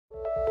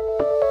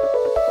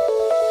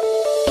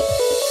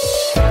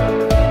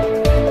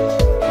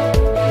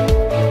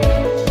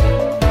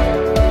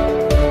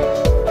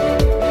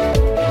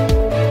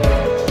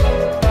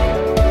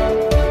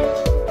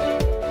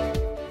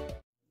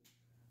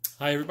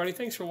Hi everybody,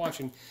 thanks for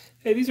watching.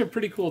 Hey, these are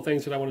pretty cool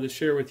things that I wanted to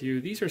share with you.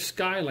 These are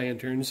sky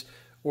lanterns,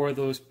 or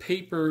those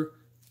paper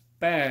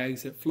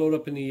bags that float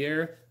up in the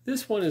air.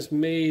 This one is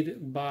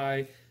made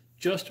by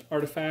Just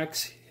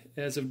Artifacts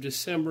as of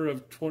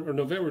November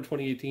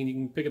 2018. You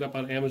can pick it up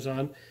on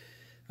Amazon.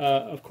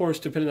 Of course,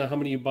 depending on how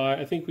many you buy,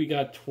 I think we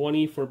got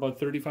 20 for about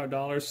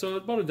 $35, so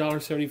about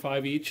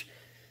 $1.75 each.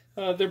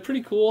 They're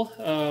pretty cool.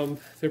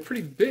 They're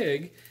pretty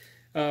big.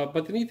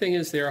 But the neat thing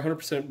is they are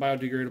 100%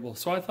 biodegradable.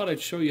 So I thought I'd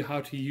show you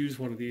how to use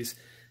one of these.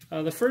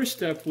 The first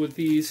step with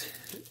these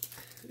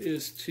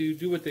is to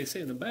do what they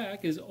say in the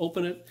back, is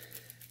open it,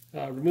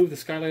 remove the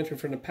sky lantern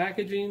from the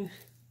packaging,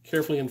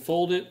 carefully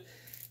unfold it,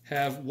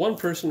 have one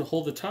person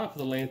hold the top of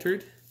the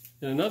lantern,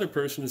 and another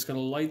person is going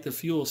to light the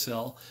fuel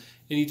cell.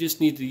 And you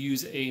just need to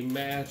use a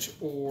match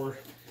or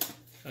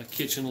a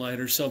kitchen light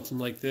or something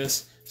like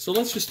this. So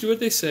let's just do what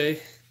they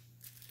say.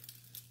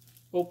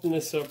 Open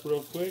this up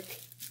real quick.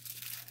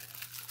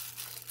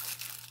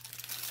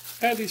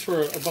 I had these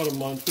for about a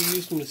month. We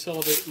used them to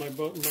celebrate my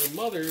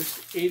mother's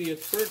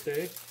 80th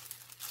birthday.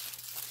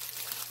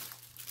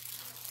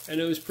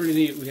 And it was pretty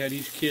neat. We had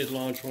each kid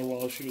launch one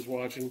while she was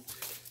watching,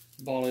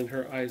 bawling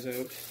her eyes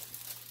out.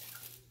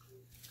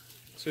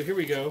 So here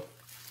we go.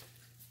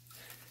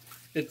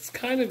 It's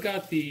kind of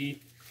got the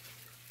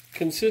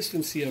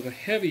consistency of a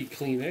heavy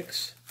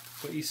Kleenex,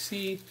 but you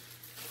see,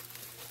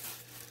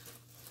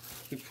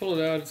 you pull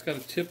it out, it's got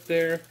a tip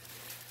there.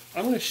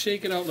 I'm going to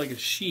shake it out like a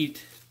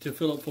sheet to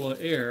fill it full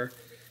of air,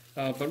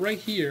 but right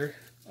here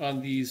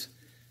on this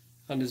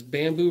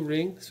bamboo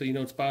ring, so you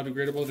know it's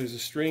biodegradable, there's a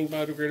string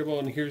biodegradable,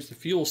 and here's the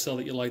fuel cell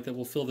that you light that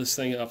will fill this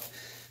thing up.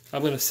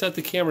 I'm going to set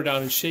the camera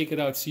down and shake it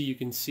out so you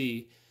can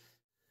see.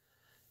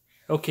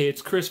 Okay,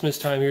 it's Christmas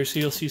time here, so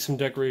you'll see some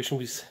decorations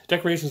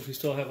we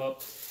still have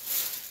up.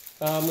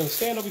 I'm going to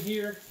stand over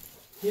here.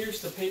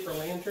 Here's the paper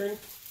lantern.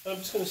 I'm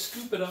just going to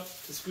scoop it up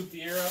to scoop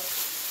the air up,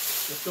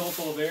 to fill it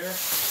full of air.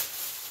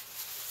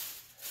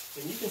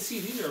 And you can see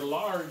these are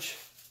large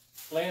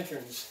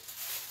lanterns.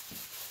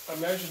 If I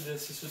measured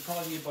this, this would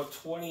probably be about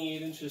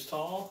 28 inches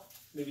tall,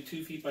 maybe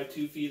 2 feet by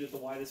 2 feet at the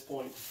widest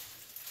point.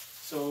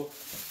 So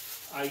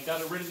I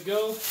got it ready to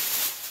go.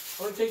 I'm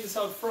going to take this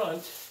out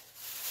front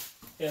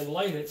and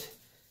light it,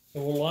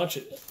 and we'll launch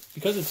it.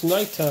 Because it's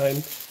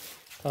nighttime,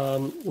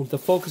 the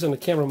focus on the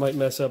camera might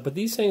mess up, but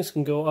these things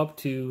can go up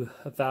to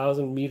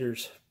 1,000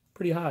 meters,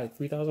 pretty high,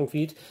 3,000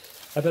 feet.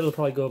 I bet it'll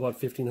probably go about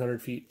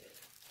 1,500 feet.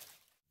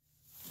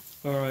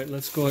 All right,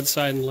 let's go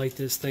outside and light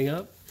this thing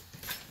up.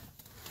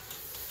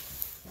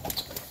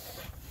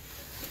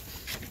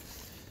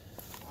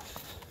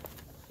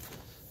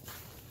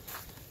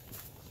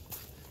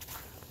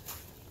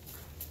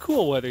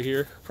 Cool weather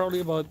here,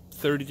 probably about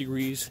 30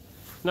 degrees.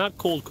 Not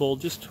cold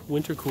cold, just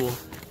winter cool.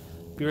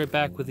 Be right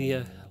back with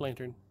the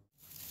lantern.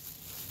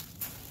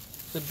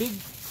 The big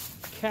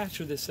catch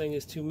with this thing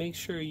is to make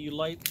sure you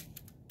light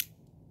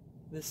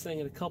this thing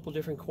at a couple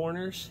different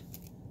corners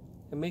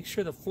and make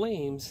sure the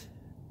flames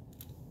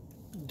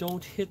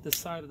don't hit the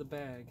side of the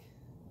bag.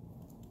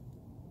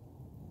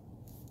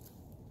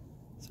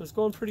 So it's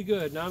going pretty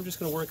good. Now I'm just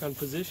going to work on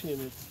positioning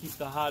it to keep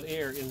the hot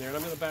air in there, and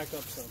I'm going to back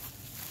up some.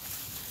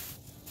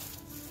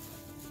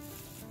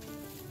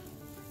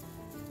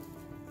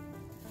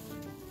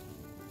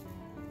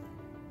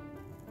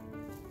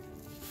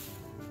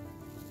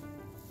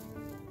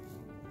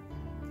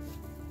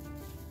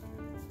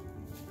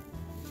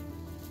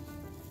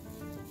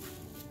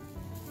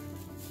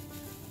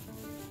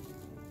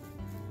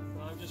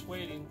 I'm just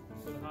waiting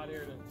for the hot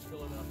air to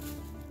fill it up.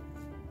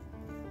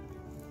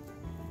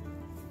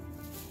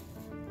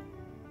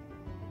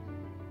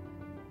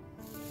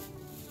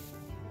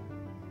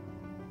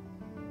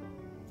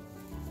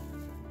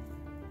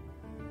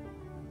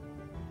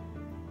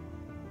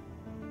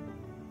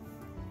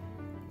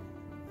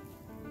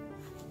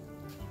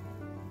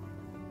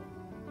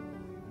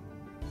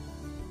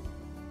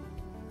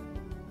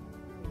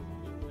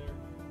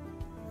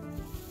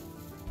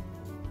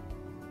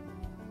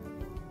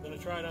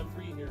 Try it on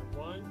 3 here.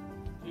 1,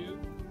 2,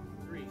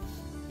 3.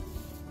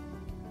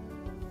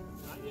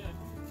 Not yet.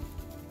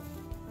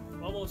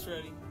 Almost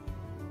ready.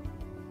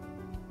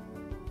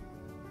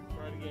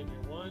 Try it again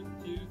here. 1,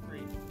 2,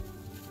 3.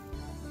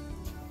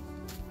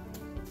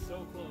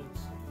 So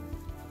close.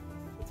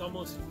 It's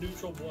almost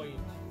neutral buoyant.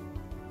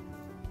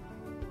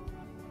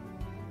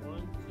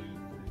 1,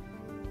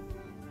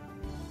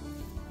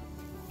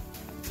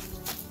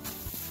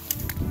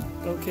 2,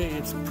 3. Okay,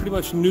 it's pretty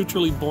much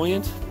neutrally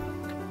buoyant.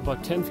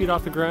 About 10 feet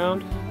off the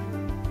ground,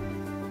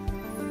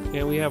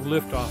 and we have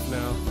liftoff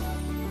now.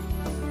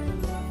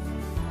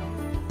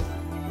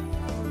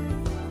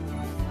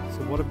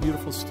 So what a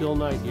beautiful still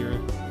night here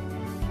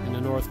in the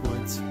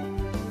Northwoods.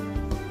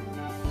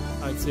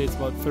 I'd say it's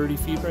about 30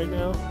 feet right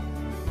now.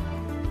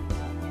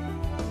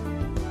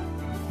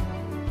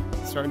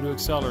 It's starting to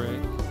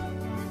accelerate.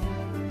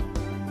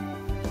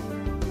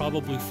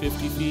 Probably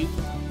 50 feet.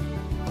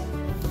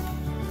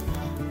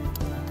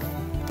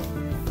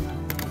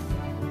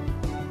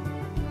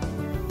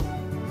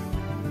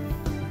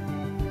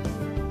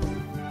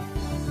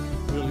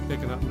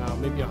 Picking up now.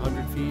 maybe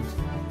 100 feet.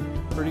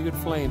 Pretty good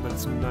flame, but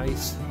it's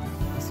nice.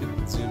 Let's see if we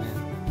can zoom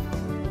in.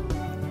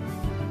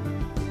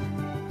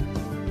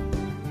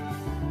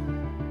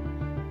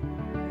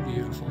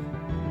 Beautiful.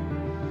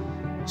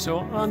 So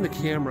on the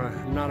camera,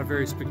 not a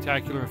very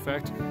spectacular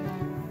effect,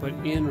 but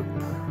in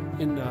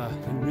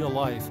real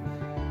life,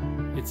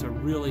 it's a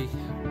really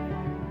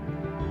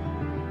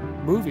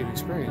moving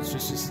experience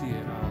just to see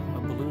a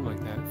balloon like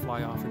that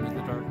fly off into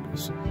the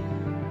darkness.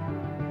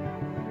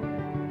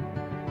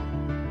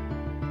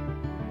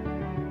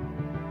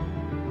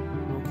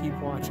 We'll keep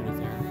watching it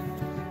there.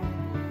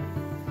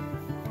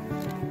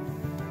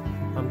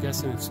 I'm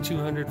guessing it's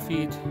 200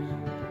 feet.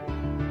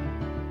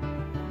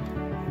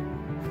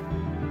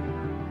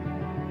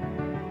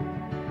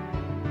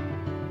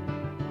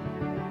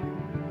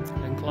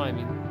 And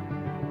climbing.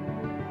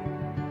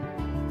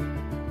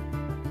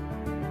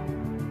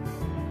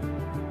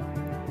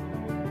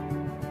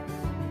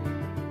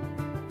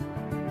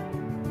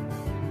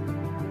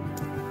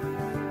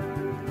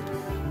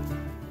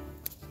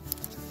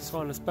 So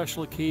on a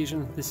special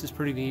occasion, this is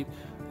pretty neat.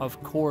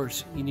 Of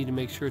course, you need to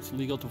make sure it's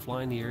legal to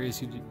fly in the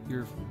areas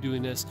you're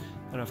doing this,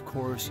 and of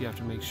course, you have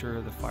to make sure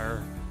the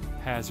fire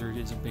hazard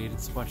is abated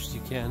as much as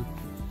you can.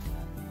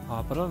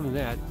 But other than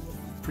that,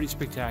 pretty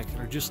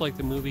spectacular. Just like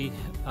the movie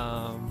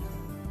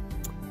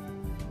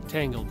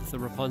Tangled, the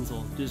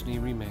Rapunzel Disney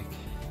remake.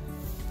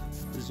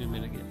 Let's zoom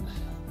in again.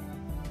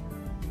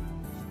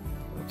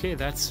 Okay,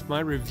 that's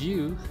my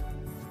review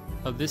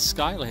of this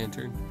Sky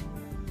Lantern.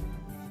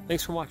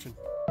 Thanks for watching.